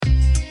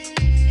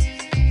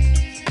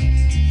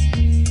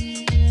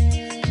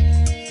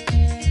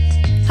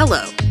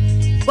Hello.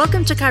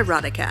 Welcome to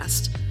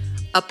Kairoticast,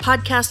 a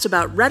podcast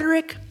about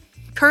rhetoric,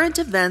 current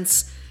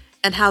events,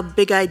 and how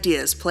big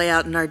ideas play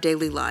out in our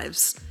daily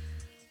lives.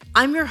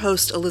 I'm your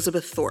host,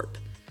 Elizabeth Thorpe.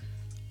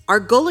 Our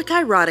goal at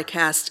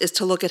Kairoticast is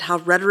to look at how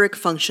rhetoric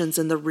functions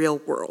in the real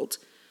world.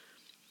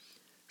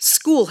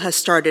 School has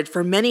started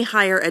for many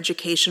higher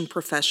education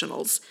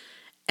professionals,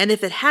 and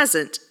if it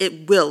hasn't,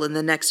 it will in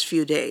the next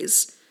few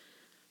days.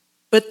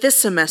 But this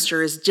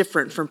semester is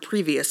different from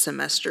previous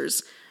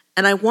semesters,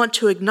 and I want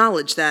to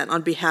acknowledge that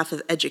on behalf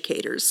of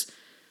educators.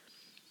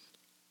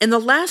 In the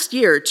last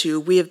year or two,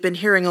 we have been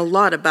hearing a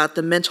lot about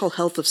the mental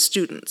health of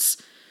students.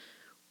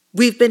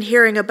 We've been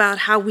hearing about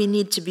how we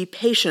need to be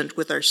patient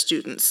with our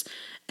students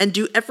and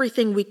do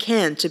everything we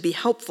can to be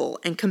helpful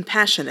and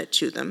compassionate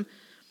to them.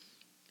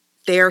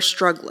 They are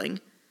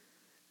struggling.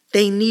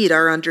 They need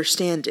our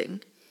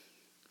understanding.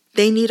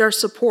 They need our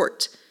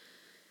support.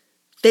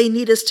 They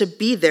need us to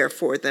be there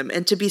for them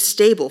and to be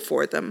stable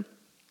for them.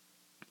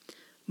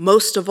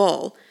 Most of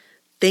all,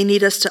 they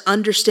need us to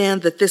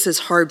understand that this is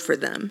hard for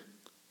them.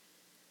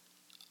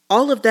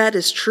 All of that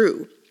is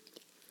true,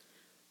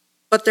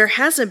 but there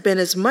hasn't been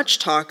as much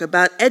talk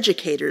about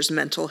educators'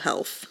 mental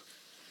health.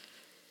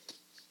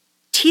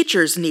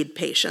 Teachers need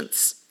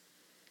patience.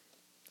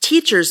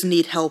 Teachers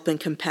need help and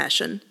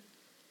compassion.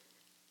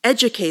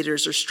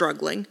 Educators are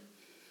struggling.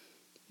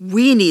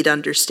 We need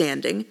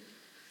understanding.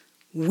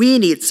 We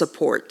need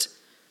support.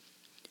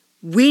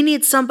 We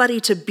need somebody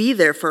to be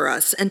there for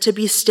us and to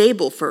be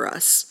stable for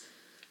us.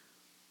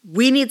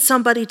 We need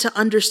somebody to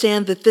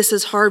understand that this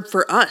is hard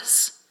for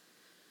us.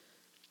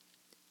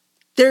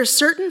 There are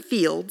certain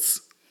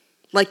fields,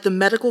 like the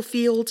medical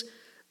field,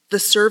 the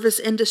service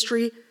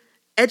industry,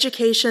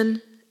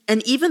 education,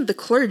 and even the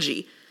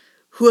clergy,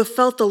 who have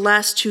felt the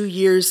last 2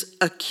 years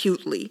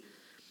acutely.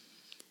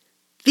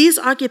 These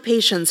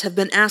occupations have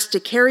been asked to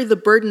carry the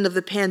burden of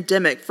the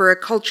pandemic for a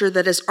culture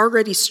that is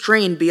already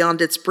strained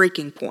beyond its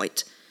breaking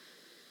point.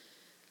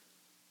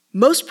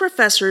 Most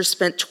professors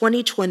spent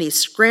 2020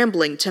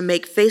 scrambling to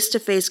make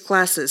face-to-face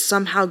classes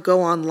somehow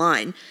go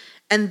online,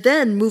 and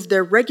then moved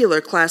their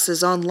regular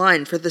classes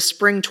online for the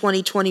spring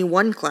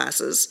 2021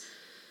 classes.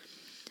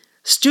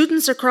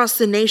 Students across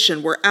the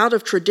nation were out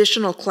of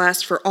traditional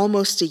class for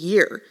almost a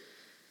year.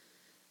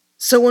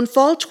 So when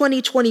fall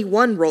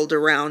 2021 rolled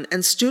around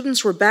and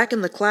students were back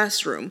in the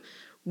classroom,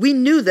 we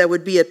knew there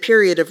would be a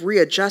period of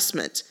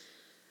readjustment,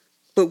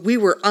 but we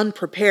were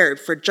unprepared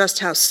for just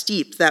how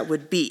steep that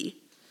would be.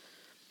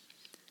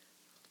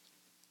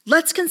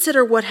 Let's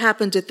consider what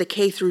happened at the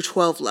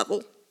K-12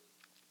 level.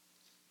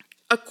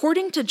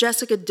 According to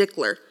Jessica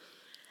Dickler,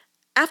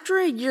 after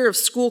a year of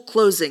school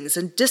closings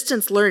and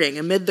distance learning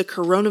amid the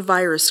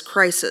coronavirus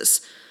crisis,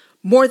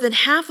 more than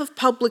half of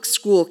public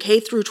school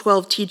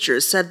K-12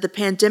 teachers said the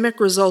pandemic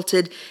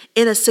resulted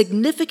in a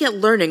significant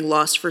learning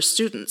loss for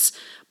students,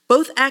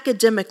 both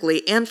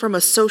academically and from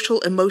a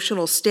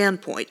social-emotional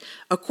standpoint,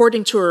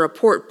 according to a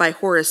report by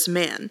Horace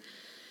Mann.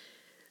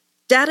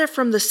 Data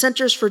from the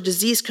Centers for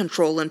Disease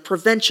Control and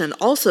Prevention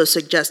also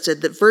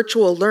suggested that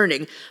virtual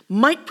learning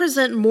might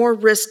present more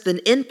risk than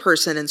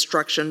in-person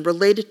instruction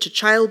related to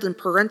child and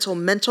parental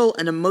mental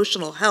and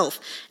emotional health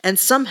and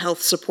some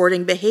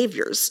health-supporting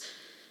behaviors.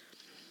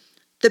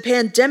 The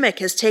pandemic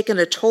has taken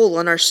a toll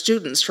on our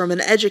students from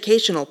an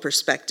educational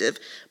perspective,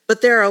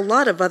 but there are a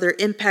lot of other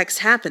impacts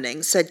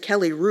happening, said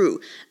Kelly Rue,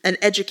 an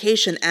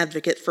education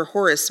advocate for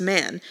Horace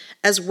Mann,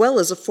 as well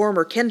as a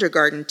former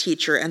kindergarten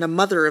teacher and a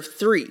mother of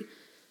 3.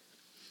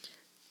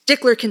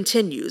 Dickler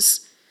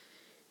continues,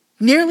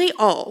 nearly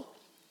all,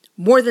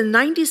 more than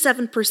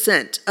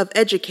 97% of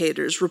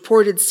educators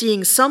reported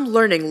seeing some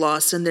learning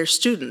loss in their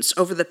students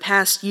over the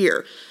past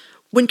year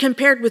when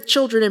compared with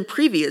children in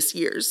previous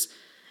years,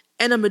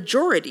 and a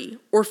majority,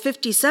 or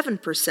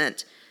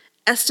 57%,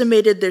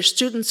 estimated their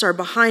students are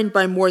behind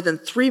by more than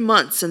 3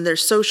 months in their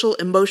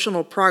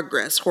social-emotional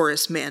progress,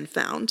 Horace Mann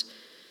found.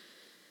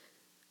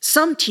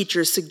 Some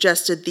teachers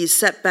suggested these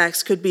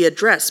setbacks could be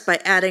addressed by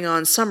adding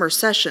on summer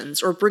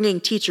sessions or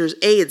bringing teachers'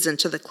 aides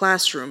into the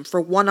classroom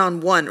for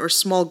one-on-one or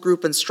small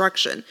group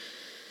instruction.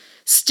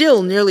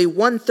 Still, nearly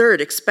 1/3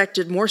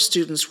 expected more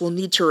students will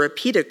need to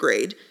repeat a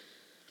grade.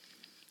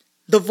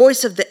 The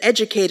Voice of the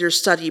Educator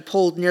study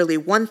polled nearly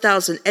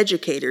 1,000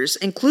 educators,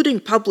 including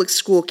public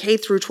school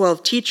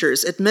K-12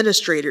 teachers,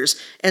 administrators,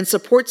 and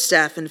support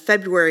staff in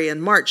February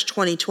and March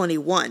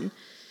 2021.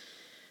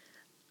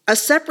 A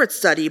separate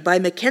study by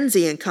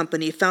McKinsey &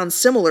 Company found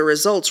similar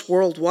results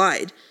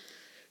worldwide.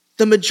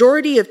 The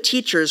majority of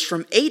teachers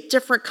from 8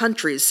 different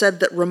countries said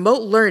that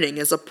remote learning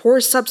is a poor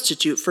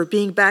substitute for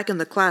being back in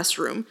the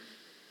classroom.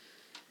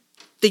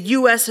 The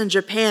US and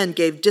Japan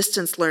gave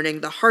distance learning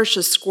the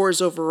harshest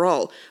scores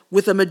overall,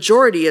 with a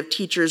majority of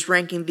teachers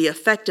ranking the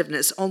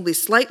effectiveness only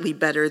slightly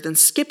better than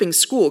skipping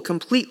school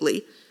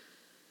completely.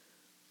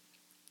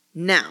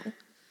 Now,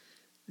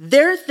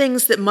 there are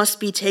things that must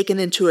be taken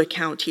into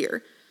account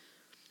here.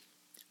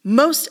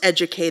 Most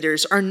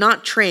educators are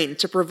not trained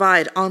to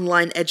provide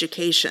online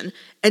education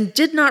and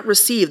did not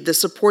receive the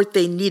support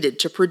they needed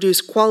to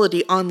produce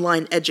quality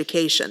online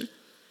education.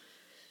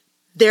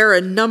 There are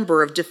a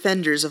number of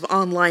defenders of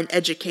online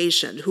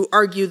education who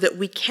argue that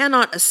we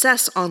cannot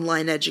assess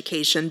online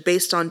education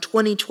based on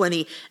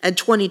 2020 and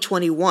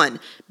 2021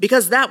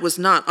 because that was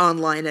not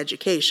online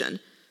education.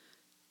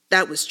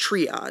 That was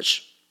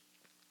triage.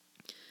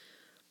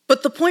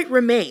 But the point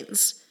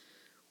remains.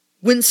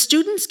 When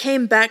students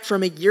came back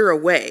from a year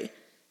away,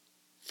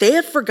 they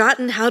had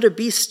forgotten how to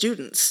be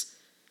students.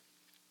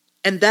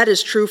 And that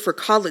is true for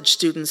college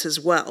students as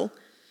well.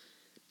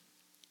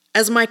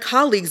 As my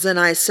colleagues and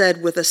I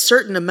said with a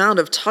certain amount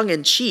of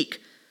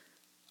tongue-in-cheek,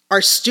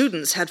 our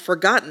students had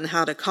forgotten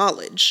how to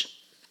college.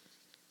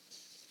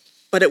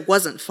 But it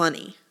wasn't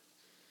funny.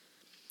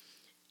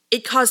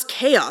 It caused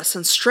chaos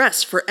and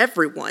stress for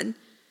everyone.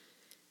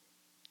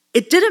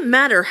 It didn't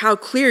matter how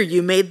clear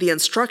you made the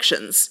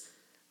instructions.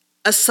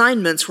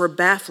 Assignments were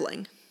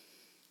baffling.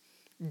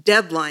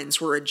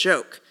 Deadlines were a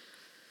joke.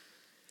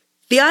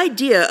 The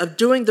idea of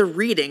doing the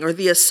reading or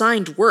the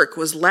assigned work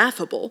was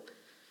laughable.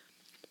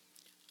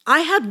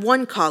 I had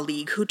one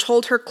colleague who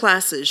told her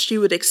classes she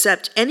would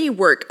accept any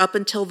work up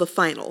until the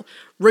final,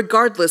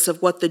 regardless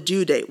of what the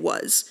due date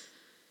was.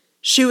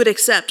 She would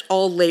accept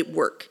all late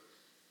work.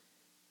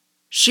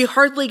 She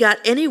hardly got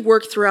any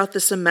work throughout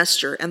the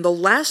semester, and the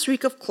last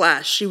week of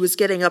class she was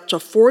getting up to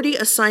 40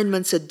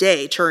 assignments a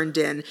day turned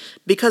in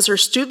because her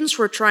students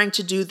were trying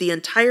to do the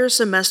entire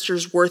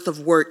semester's worth of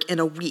work in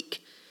a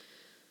week.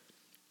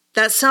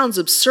 That sounds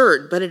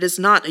absurd, but it is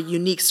not a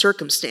unique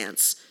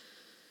circumstance.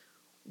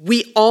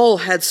 We all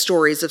had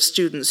stories of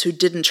students who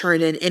didn't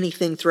turn in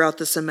anything throughout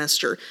the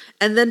semester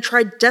and then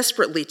tried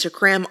desperately to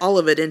cram all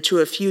of it into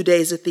a few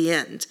days at the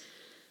end.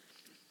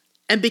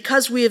 And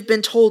because we have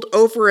been told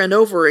over and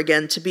over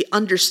again to be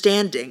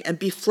understanding and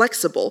be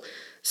flexible,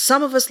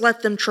 some of us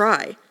let them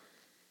try.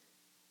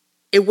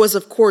 It was,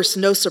 of course,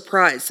 no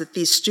surprise that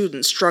these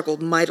students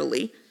struggled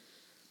mightily.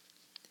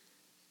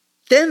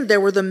 Then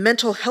there were the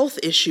mental health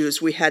issues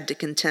we had to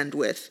contend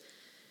with.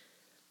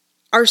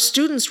 Our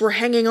students were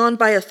hanging on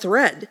by a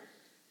thread,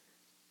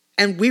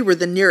 and we were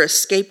the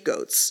nearest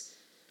scapegoats.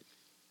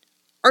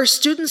 Our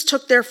students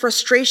took their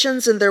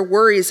frustrations and their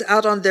worries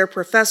out on their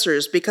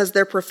professors because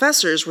their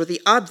professors were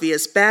the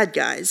obvious bad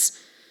guys.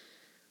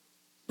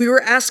 We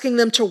were asking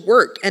them to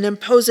work and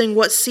imposing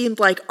what seemed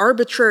like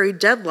arbitrary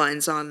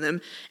deadlines on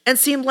them and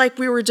seemed like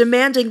we were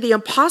demanding the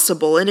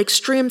impossible in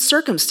extreme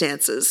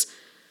circumstances.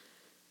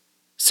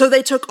 So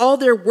they took all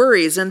their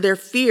worries and their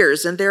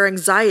fears and their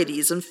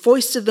anxieties and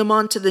foisted them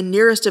onto the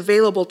nearest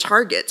available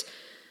target.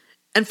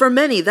 And for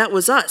many, that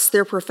was us,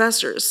 their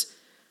professors.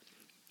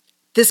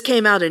 This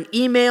came out in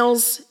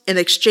emails, in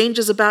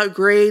exchanges about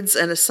grades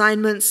and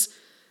assignments,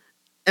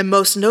 and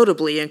most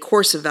notably in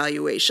course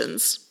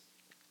evaluations.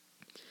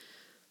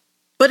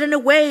 But in a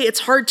way,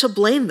 it's hard to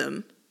blame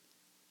them.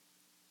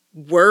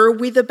 Were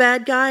we the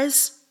bad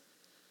guys?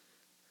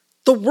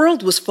 The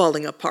world was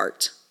falling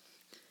apart.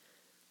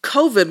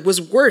 COVID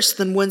was worse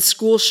than when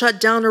school shut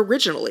down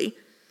originally.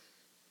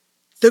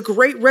 The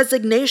Great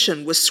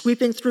Resignation was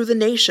sweeping through the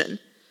nation.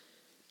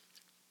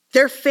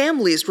 Their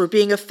families were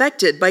being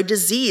affected by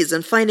disease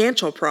and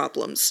financial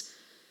problems.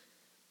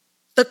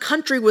 The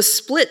country was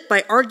split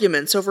by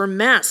arguments over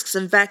masks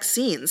and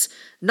vaccines,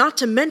 not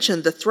to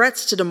mention the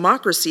threats to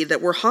democracy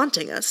that were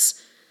haunting us.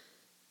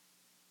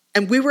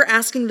 And we were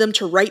asking them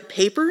to write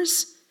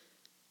papers?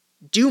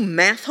 Do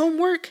math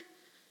homework?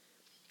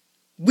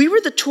 We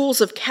were the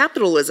tools of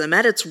capitalism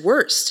at its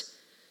worst.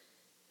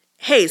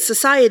 Hey,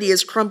 society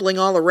is crumbling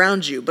all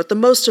around you, but the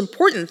most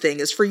important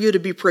thing is for you to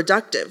be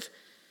productive.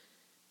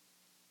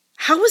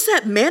 How is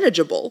that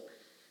manageable?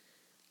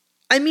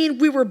 I mean,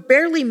 we were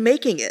barely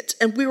making it,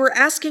 and we were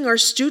asking our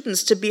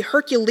students to be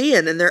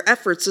Herculean in their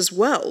efforts as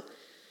well.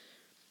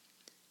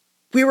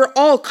 We were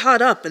all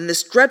caught up in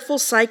this dreadful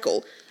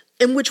cycle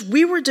in which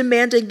we were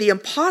demanding the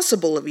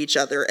impossible of each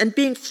other and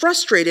being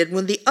frustrated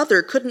when the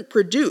other couldn't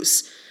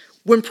produce,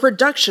 when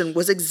production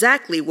was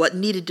exactly what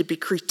needed to be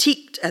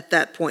critiqued at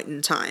that point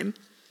in time.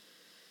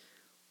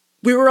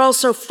 We were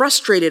also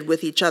frustrated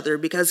with each other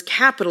because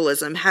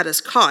capitalism had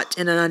us caught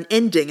in an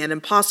unending and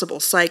impossible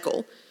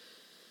cycle.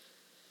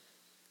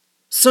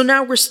 So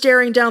now we're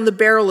staring down the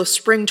barrel of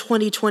spring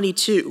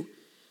 2022.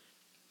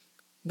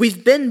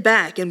 We've been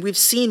back and we've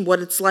seen what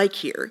it's like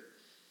here.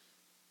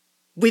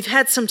 We've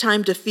had some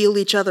time to feel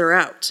each other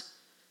out.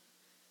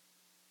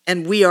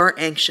 And we are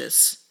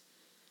anxious.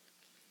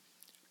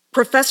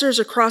 Professors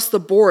across the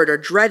board are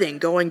dreading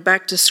going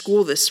back to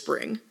school this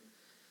spring.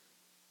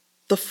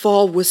 The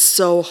fall was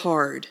so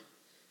hard.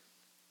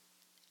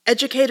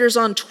 Educators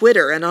on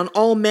Twitter and on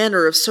all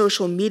manner of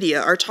social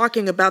media are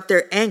talking about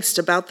their angst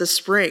about the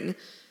spring.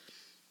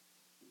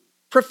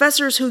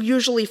 Professors who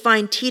usually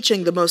find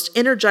teaching the most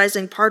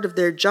energizing part of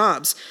their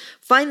jobs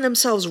find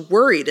themselves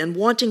worried and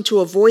wanting to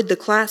avoid the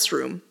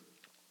classroom.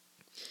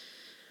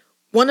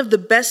 One of the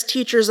best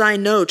teachers I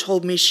know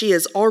told me she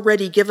has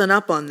already given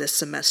up on this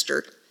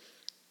semester.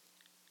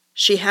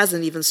 She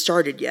hasn't even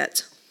started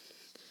yet.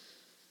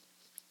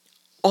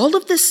 All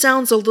of this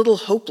sounds a little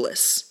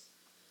hopeless.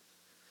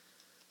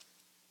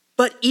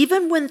 But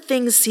even when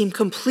things seem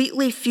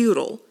completely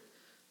futile,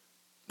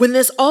 When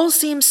this all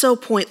seemed so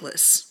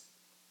pointless,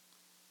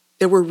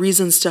 there were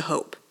reasons to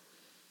hope.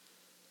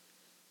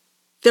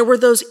 There were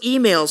those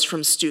emails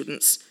from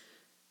students,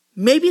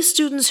 maybe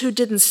students who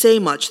didn't say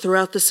much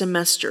throughout the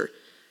semester,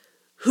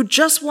 who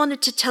just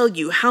wanted to tell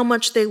you how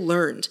much they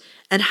learned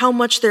and how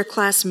much their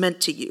class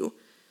meant to you.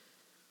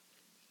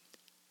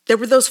 There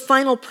were those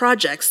final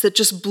projects that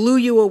just blew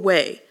you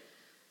away.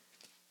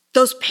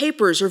 Those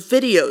papers or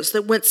videos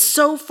that went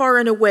so far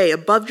and away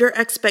above your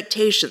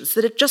expectations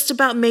that it just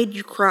about made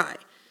you cry.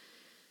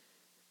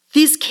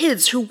 These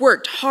kids who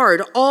worked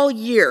hard all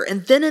year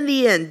and then in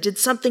the end did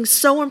something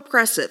so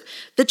impressive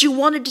that you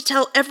wanted to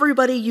tell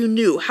everybody you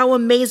knew how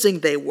amazing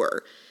they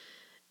were.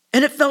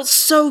 And it felt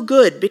so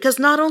good because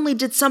not only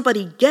did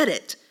somebody get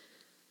it,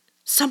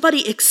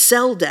 somebody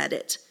excelled at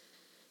it.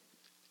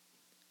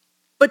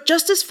 But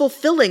just as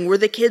fulfilling were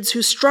the kids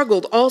who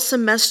struggled all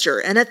semester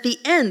and at the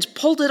end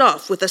pulled it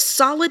off with a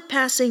solid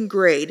passing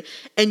grade,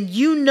 and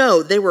you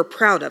know they were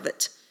proud of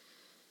it.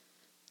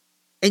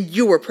 And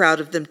you were proud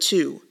of them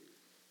too.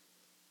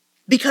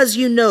 Because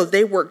you know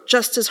they worked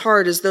just as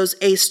hard as those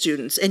A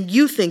students, and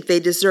you think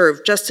they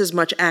deserve just as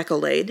much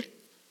accolade.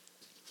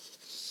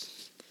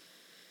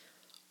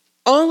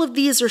 All of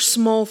these are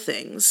small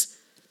things,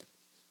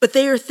 but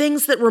they are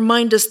things that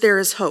remind us there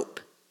is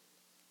hope.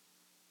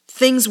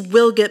 Things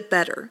will get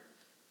better.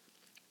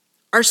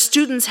 Our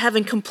students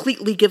haven't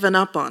completely given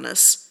up on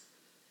us,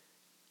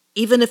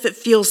 even if it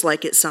feels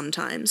like it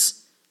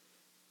sometimes.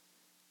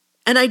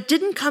 And I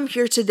didn't come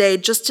here today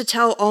just to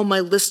tell all my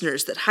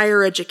listeners that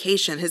higher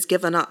education has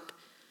given up.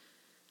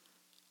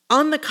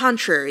 On the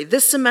contrary,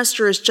 this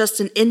semester is just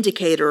an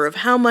indicator of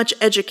how much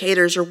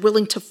educators are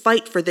willing to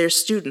fight for their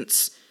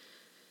students.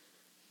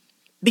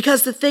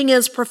 Because the thing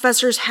is,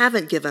 professors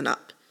haven't given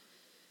up.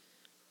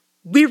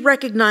 We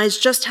recognize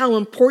just how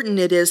important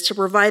it is to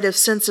provide a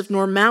sense of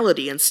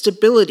normality and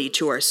stability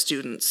to our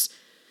students.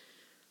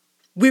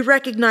 We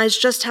recognize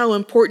just how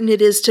important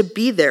it is to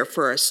be there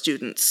for our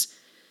students.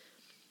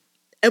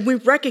 And we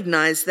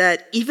recognize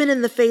that even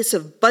in the face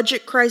of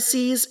budget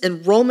crises,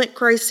 enrollment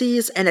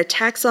crises, and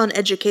attacks on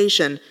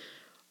education,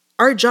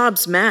 our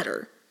jobs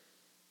matter.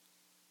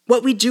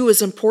 What we do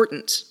is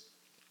important.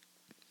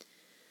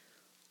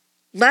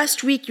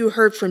 Last week you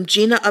heard from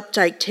Gina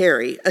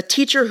Updike-Terry, a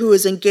teacher who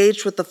is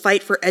engaged with the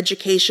fight for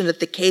education at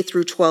the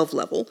K-12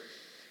 level.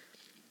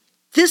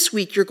 This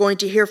week you're going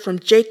to hear from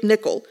Jake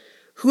Nickel,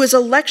 who is a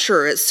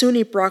lecturer at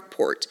SUNY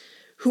Brockport,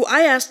 who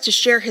I asked to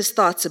share his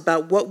thoughts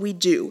about what we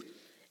do,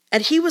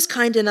 and he was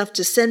kind enough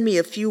to send me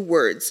a few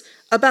words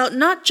about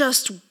not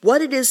just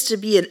what it is to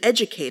be an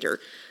educator,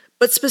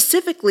 but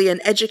specifically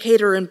an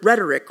educator in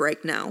rhetoric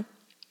right now.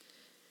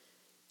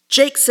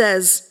 Jake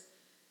says,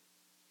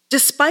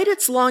 despite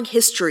its long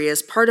history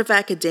as part of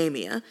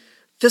academia,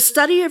 the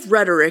study of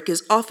rhetoric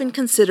is often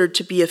considered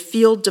to be a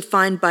field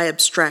defined by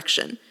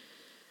abstraction.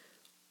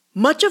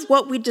 Much of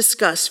what we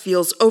discuss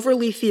feels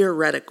overly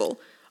theoretical,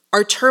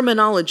 our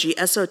terminology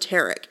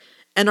esoteric,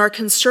 and our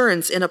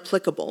concerns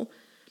inapplicable.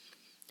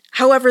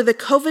 However, the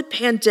COVID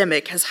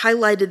pandemic has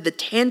highlighted the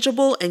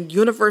tangible and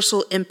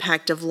universal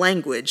impact of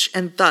language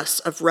and thus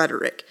of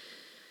rhetoric.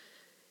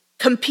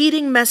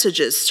 Competing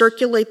messages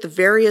circulate the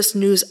various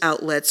news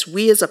outlets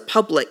we as a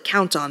public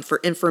count on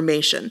for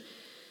information.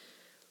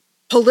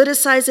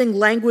 Politicizing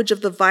language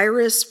of the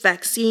virus,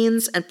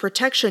 vaccines, and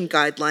protection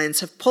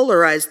guidelines have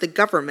polarized the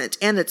government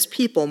and its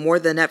people more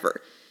than ever.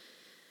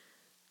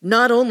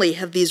 Not only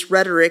have these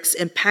rhetorics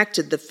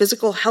impacted the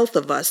physical health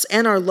of us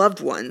and our loved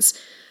ones,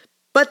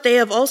 but they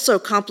have also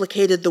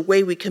complicated the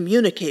way we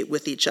communicate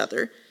with each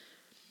other.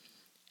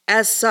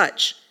 As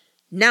such,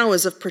 now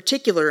is of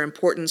particular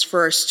importance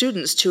for our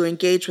students to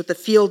engage with the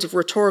field of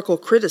rhetorical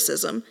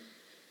criticism.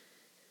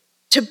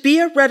 To be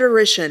a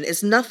rhetorician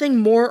is nothing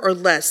more or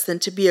less than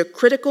to be a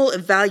critical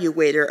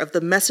evaluator of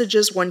the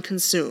messages one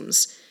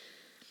consumes.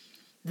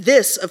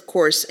 This, of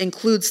course,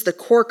 includes the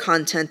core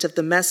content of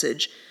the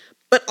message,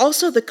 but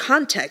also the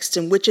context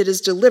in which it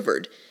is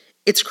delivered,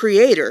 its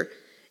creator,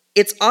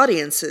 its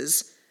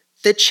audiences,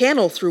 the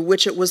channel through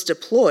which it was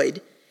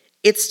deployed,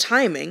 its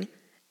timing,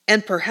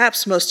 and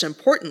perhaps most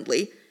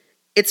importantly,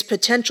 its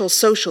potential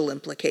social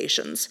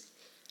implications.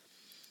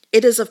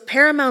 It is of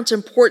paramount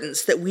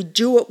importance that we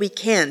do what we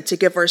can to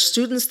give our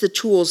students the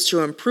tools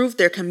to improve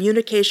their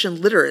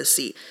communication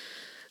literacy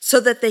so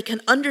that they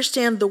can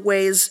understand the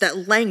ways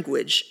that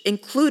language,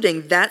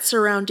 including that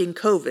surrounding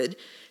COVID,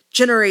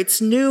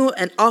 generates new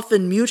and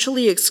often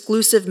mutually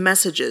exclusive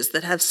messages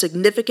that have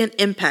significant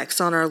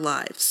impacts on our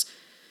lives.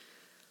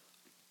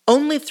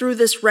 Only through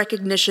this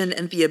recognition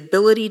and the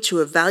ability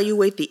to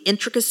evaluate the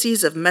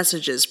intricacies of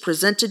messages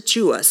presented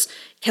to us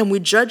can we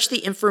judge the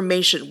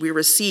information we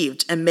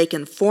received and make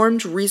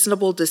informed,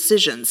 reasonable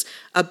decisions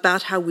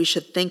about how we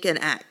should think and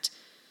act.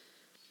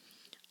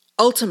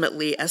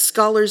 Ultimately, as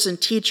scholars and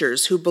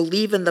teachers who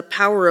believe in the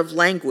power of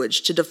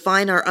language to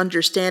define our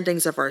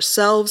understandings of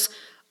ourselves,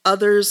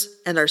 others,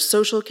 and our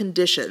social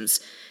conditions,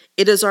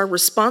 It is our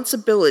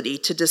responsibility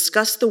to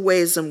discuss the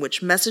ways in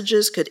which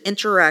messages could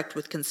interact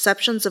with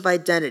conceptions of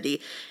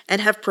identity and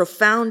have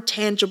profound,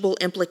 tangible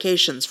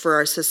implications for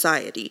our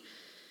society.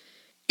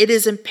 It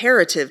is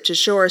imperative to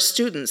show our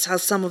students how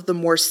some of the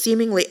more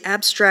seemingly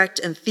abstract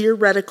and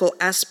theoretical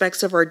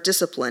aspects of our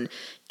discipline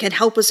can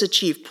help us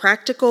achieve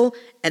practical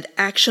and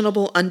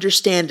actionable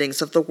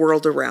understandings of the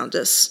world around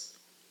us.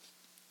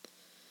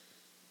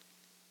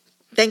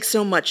 Thanks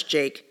so much,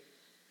 Jake.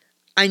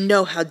 I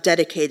know how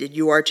dedicated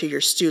you are to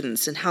your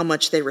students and how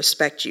much they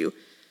respect you.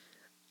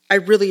 I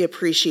really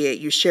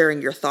appreciate you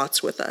sharing your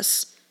thoughts with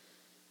us.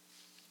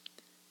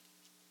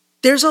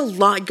 There's a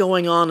lot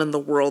going on in the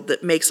world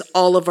that makes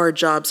all of our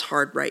jobs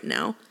hard right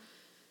now.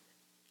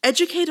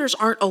 Educators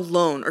aren't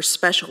alone or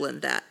special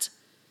in that.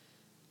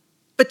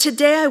 But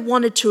today I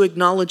wanted to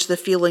acknowledge the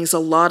feelings a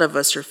lot of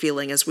us are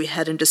feeling as we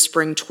head into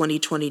spring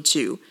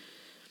 2022.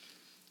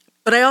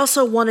 But I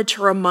also wanted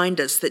to remind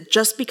us that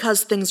just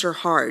because things are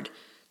hard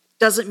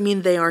doesn't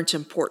mean they aren't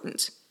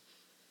important.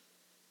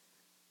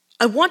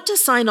 I want to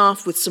sign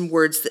off with some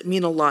words that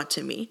mean a lot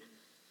to me.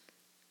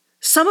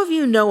 Some of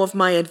you know of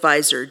my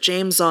advisor,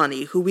 James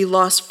Zani, who we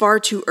lost far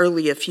too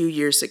early a few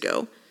years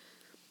ago.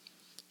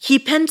 He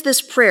penned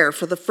this prayer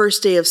for the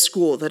first day of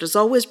school that has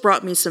always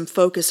brought me some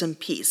focus and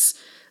peace,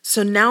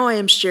 so now I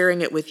am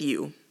sharing it with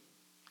you.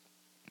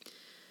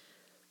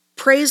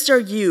 Praised are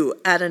you,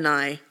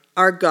 Adonai,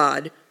 our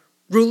God,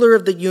 ruler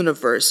of the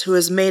universe, who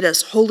has made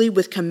us holy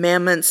with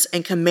commandments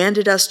and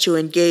commanded us to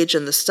engage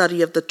in the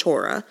study of the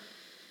Torah.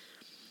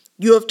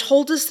 You have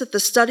told us that the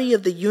study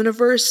of the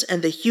universe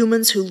and the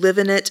humans who live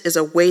in it is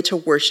a way to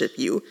worship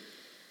you.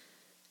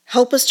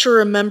 Help us to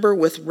remember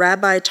with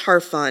Rabbi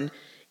Tarfon,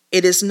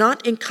 it is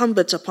not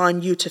incumbent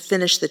upon you to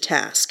finish the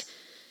task.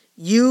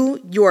 You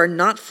are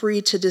not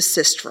free to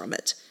desist from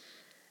it.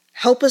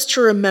 Help us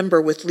to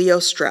remember with Leo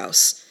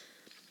Strauss,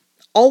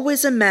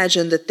 always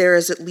imagine that there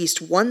is at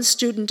least one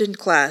student in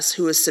class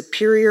who is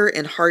superior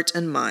in heart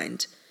and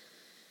mind.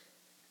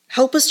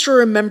 Help us to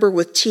remember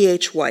with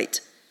T.H. White.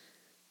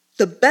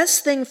 The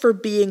best thing for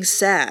being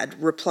sad,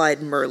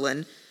 replied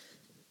Merlin,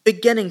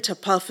 beginning to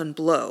puff and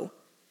blow,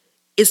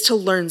 is to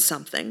learn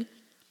something.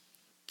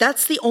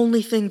 That's the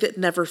only thing that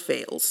never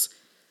fails.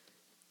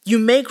 You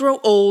may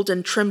grow old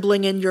and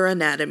trembling in your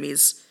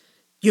anatomies.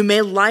 You may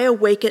lie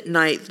awake at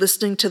night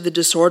listening to the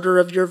disorder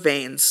of your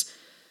veins.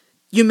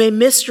 You may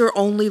miss your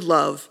only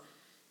love.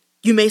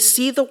 You may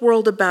see the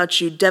world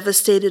about you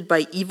devastated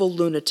by evil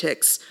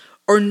lunatics,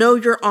 or know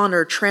your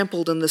honor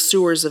trampled in the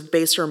sewers of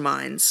baser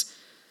minds.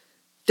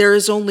 There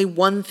is only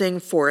one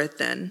thing for it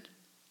then,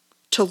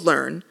 to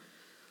learn.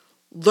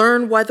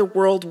 Learn why the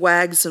world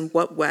wags and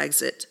what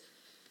wags it.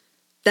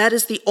 That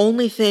is the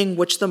only thing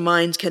which the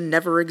mind can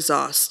never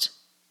exhaust,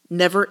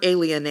 never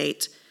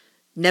alienate,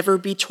 never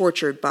be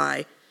tortured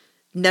by,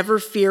 never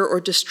fear or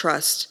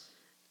distrust,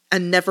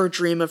 and never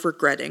dream of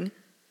regretting.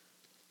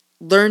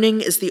 Learning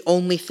is the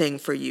only thing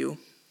for you.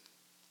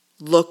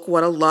 Look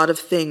what a lot of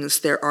things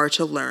there are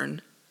to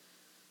learn.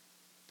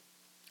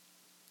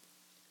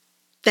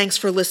 Thanks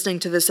for listening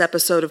to this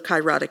episode of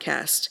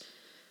Kairodacast.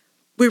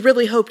 We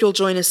really hope you'll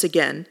join us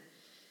again.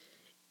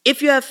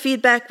 If you have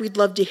feedback, we'd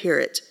love to hear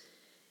it.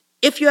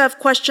 If you have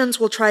questions,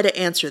 we'll try to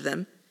answer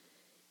them.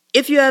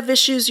 If you have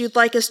issues you'd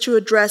like us to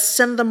address,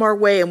 send them our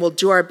way and we'll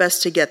do our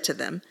best to get to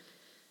them.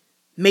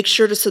 Make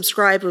sure to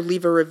subscribe or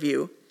leave a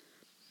review.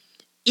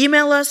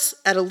 Email us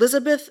at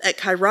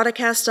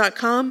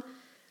elizabeth@kairodacast.com.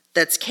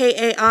 That's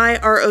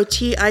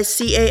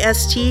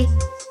KAIROTICAST.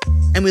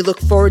 And we look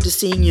forward to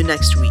seeing you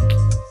next week.